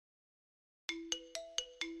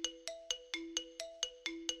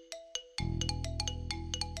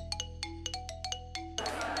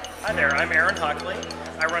Hi there, I'm Aaron Hockley.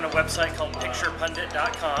 I run a website called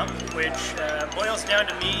picturepundit.com, which boils down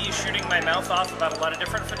to me shooting my mouth off about a lot of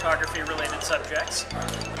different photography-related subjects.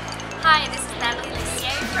 Hi, this is Natalie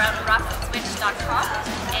Lucier from rawfoodswitch.com,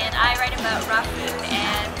 and I write about raw food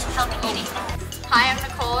and healthy eating. Hi, I'm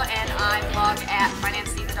Nicole, and I blog at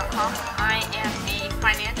financediva.com. I am a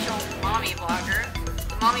financial mommy blogger.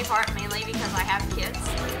 The mommy part mainly because I have kids.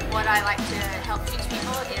 What I like to help teach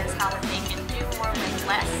people is how that they can do more with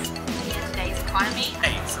less in today's economy.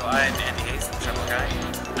 Hey, so I'm Andy Hayes, the travel guy.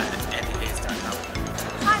 I'm at andyhayes.com.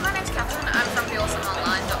 Hi, my name's Catherine. I'm from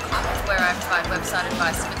BeAwesomeOnline.com, where I provide website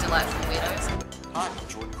advice for delightful weirdos. Hi, I'm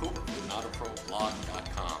Jordan Cooper with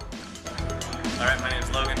NotAProBlog.com. Alright, my name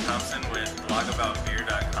is Logan Thompson with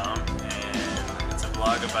BlogAboutBeer.com, and it's a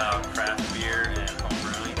blog about craft beer and home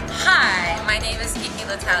brewing. Hi, my name is Kiki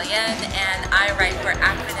L'Italienne, and I write for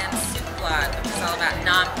Acronym Soup Blog, which is all about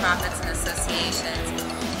nonprofits and associations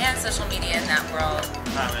and social media in that world.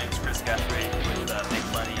 Hi, my name is Chris Guthrie with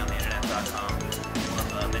MakeMoneyOnTheInternet.com. One of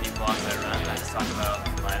the many blogs I run. I just talk about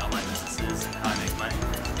my online businesses and how I make money.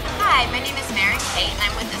 Hi, my name is Mary Kate, and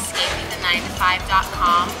I'm with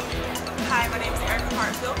EscapingThe9to5.com. Hi, my name is Erica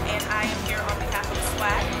Hartfield, and I am here on behalf of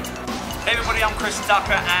Swag. Hey everybody, I'm Chris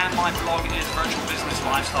Ducker, and my blog is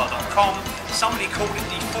virtualbusinesslifestyle.com. Somebody called it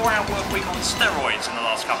the 4-hour work week on steroids in the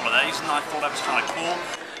last couple of days, and I thought that was kind of cool.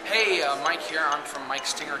 Hey, Mike here. I'm from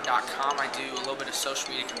MikeStinger.com. I do a little bit of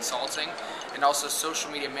social media consulting and also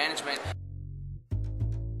social media management.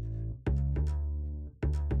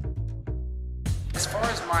 As far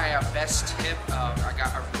as my best tip I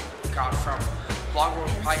got from BlogWorld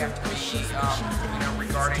would probably have to be,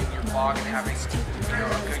 regarding your blog and having, a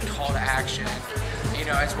good call to action,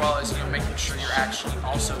 as well as, making sure you're actually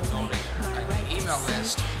also building an email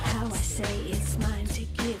list. How I say it's mine to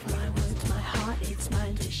give, my words, my heart, it's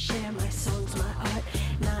mine to share, my songs, my art,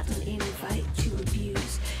 not an invite to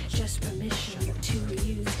abuse, just permission to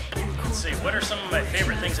reuse. Let's see, what are some of my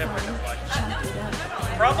favorite things I've learned at blog?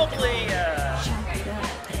 Probably,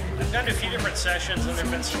 I've gone to a few different sessions, and there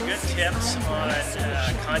have been some good tips on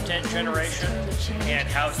content generation and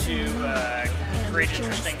how to create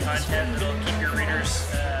interesting content that'll keep your readers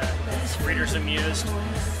amused.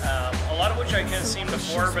 A lot of which I kind of seen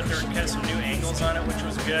before, but there were kind of some new angles on it, which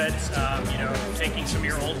was good. Taking some of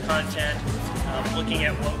your old content, looking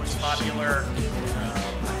at what was popular,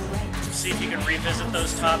 see if you can revisit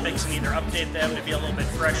those topics and either update them to be a little bit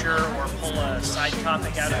fresher or pull a side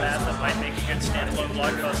topic out of that might make a good standalone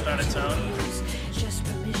blog post on its own. Just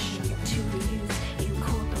permission to reuse,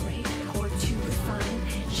 incorporate, or to refine,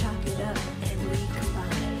 chop it up and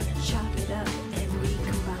recombine, chop it up and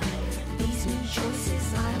recombine. These new choices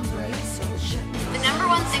I embrace. The number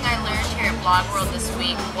one thing I learned here at BlogWorld this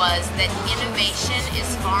week was that innovation is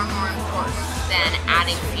far more important than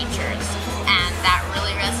adding features, and that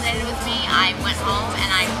really resonated with me. I went home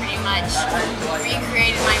and I pretty much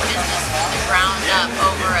recreated my business from the ground up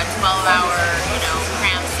over a 12-hour,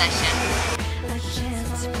 cram session. A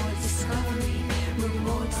chance for discovery,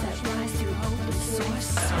 rewards that rise through open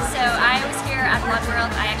source. So I was here at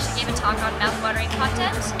BlogWorld. I actually gave a talk on mouth-watering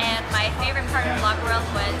content, and my favorite part of BlogWorld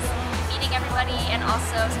was meeting everybody, and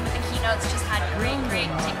also some of the keynotes just had great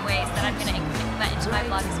takeaways that I'm going to implement into my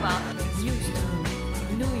blog as well. Houston,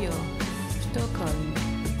 New York, Stockholm,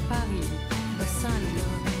 Paris, Busan,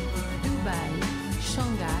 Dubai,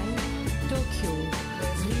 Shanghai, Tokyo,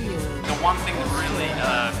 Rio. The one thing that really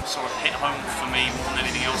sort of hit home for me more than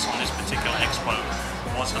anything else on this particular expo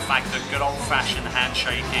was the fact that good old-fashioned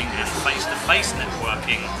handshaking and face-to-face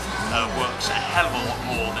networking works a hell of a lot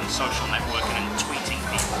more than social networking and tweeting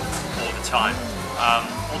people all the time.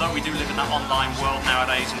 Although we do live in that online world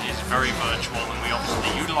nowadays and it is very virtual, and we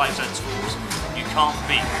obviously utilize our tools, you can't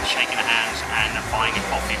beat shaking hands and buying a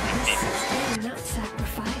coffee with people. Not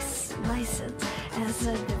sacrifice license as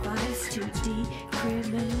a device to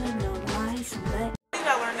decriminalize. The thing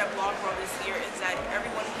I learned at BlogWorld this year is that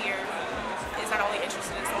everyone here is not only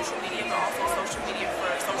interested in social media, but also social media for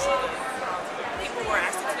social good. People were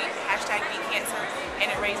asked to tweet #BeCancer, and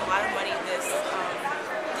it raised a lot of money this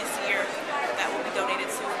year that will be donated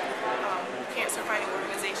to cancer fighting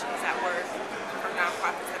organizations that were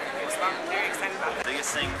nonprofits that are here. So I'm very excited about that. The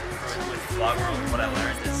biggest thing with BlogWorld, what I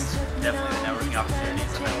learned is definitely the networking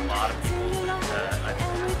opportunities. I've met a lot of people that I've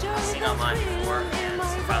seen online before, and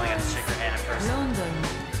finally got to shake their hand in person. London,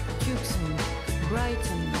 Houston,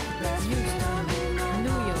 Brighton, Houston,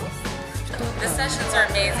 New York. The sessions are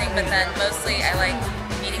amazing, but then mostly I like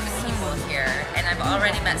meeting the people here, and I've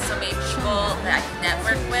already met so many people that I can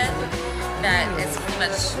network with that it's pretty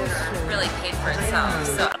much really paid for itself.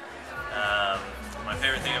 So My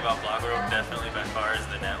favorite thing about BlogWorld, definitely by far, is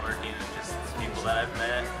the networking and just the people that I've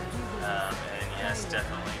met. And yes,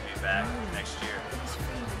 definitely be back next year.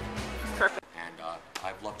 Perfect. And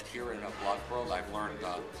I've loved it here in BlogWorld. I've learned,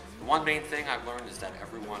 the one main thing I've learned is that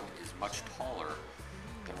everyone is much taller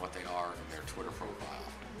than what they are in their Twitter profile.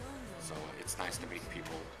 So it's nice to meet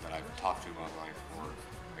people that I've talked to online for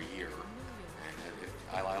a year.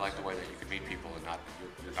 And I like the way that you can meet people and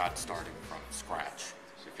you're not starting from scratch.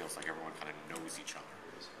 It feels like everyone kind of knows each other.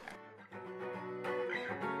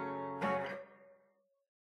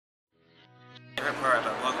 The favorite part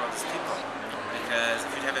about BlogWorld is people, because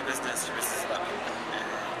if you have a business, your business is about people, and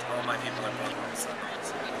all my people are BlogWorld, so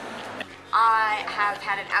I have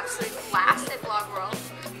had an absolute blast at BlogWorld.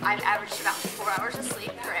 I've averaged about 4 hours of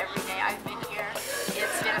sleep for every day I've been here.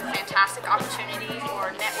 It's been a fantastic opportunity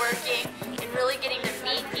for networking and really getting to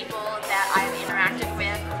meet people that I've interacted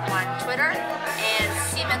with on Twitter and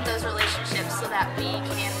cement those relationships so that we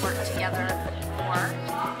can work together more.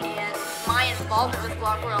 And my involvement with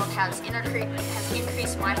BlogWorld has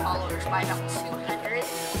increased my followers by about 200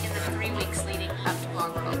 in the 3 weeks leading up to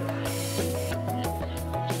BlogWorld.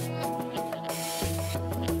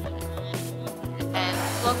 And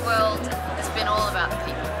BlogWorld has been all about the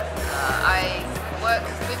people. I work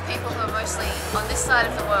with people who are mostly on this side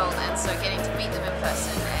of the world, and so getting to meet them in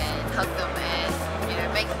person and hug them and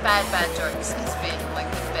make bad jokes has been like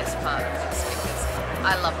the best part of this, because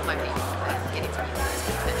I love my people and getting to meet them has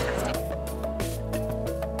been fantastic.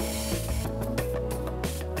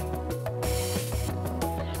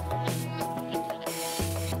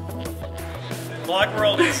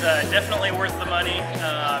 BlogWorld is definitely worth the money,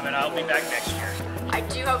 and I'll be back next year. I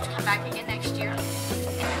do hope to come back again next year.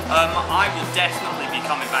 I will definitely be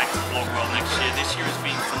coming back to BlogWorld next year. This year has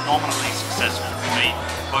been phenomenally successful for me,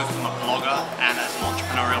 both from a blogger and as an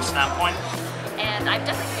entrepreneurial standpoint. And I'm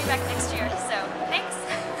definitely going to be back next year, so thanks.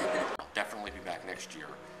 I'll definitely be back next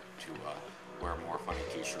year to wear more funny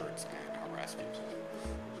t-shirts and harass people.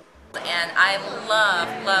 And I love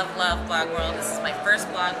BlogWorld. This is my first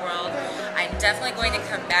BlogWorld. I'm definitely going to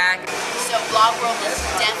come back. So BlogWorld was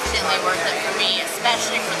definitely worth it for me,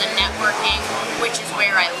 especially for the networking, which is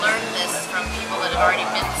where I learned this from people that have already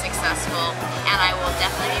been successful. And I will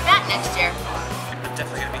definitely be back next year. I'm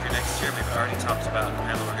definitely going to be here next year. We've already talked about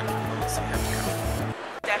how we're going to be able to see how to come.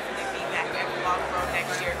 Definitely be back at BlogWorld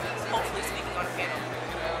next year, hopefully speaking on a panel.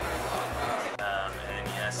 And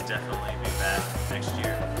yes, definitely be back next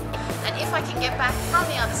year. And if I can get back from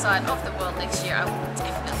the other side of the world next year, I will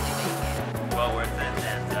definitely be here. Well worth it,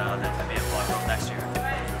 and I'll definitely be at BlogWorld next year.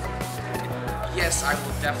 Yes, I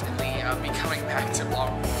will definitely be coming back to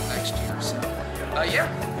BlogWorld next year, so yeah.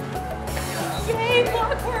 Yay,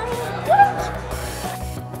 BlogWorld!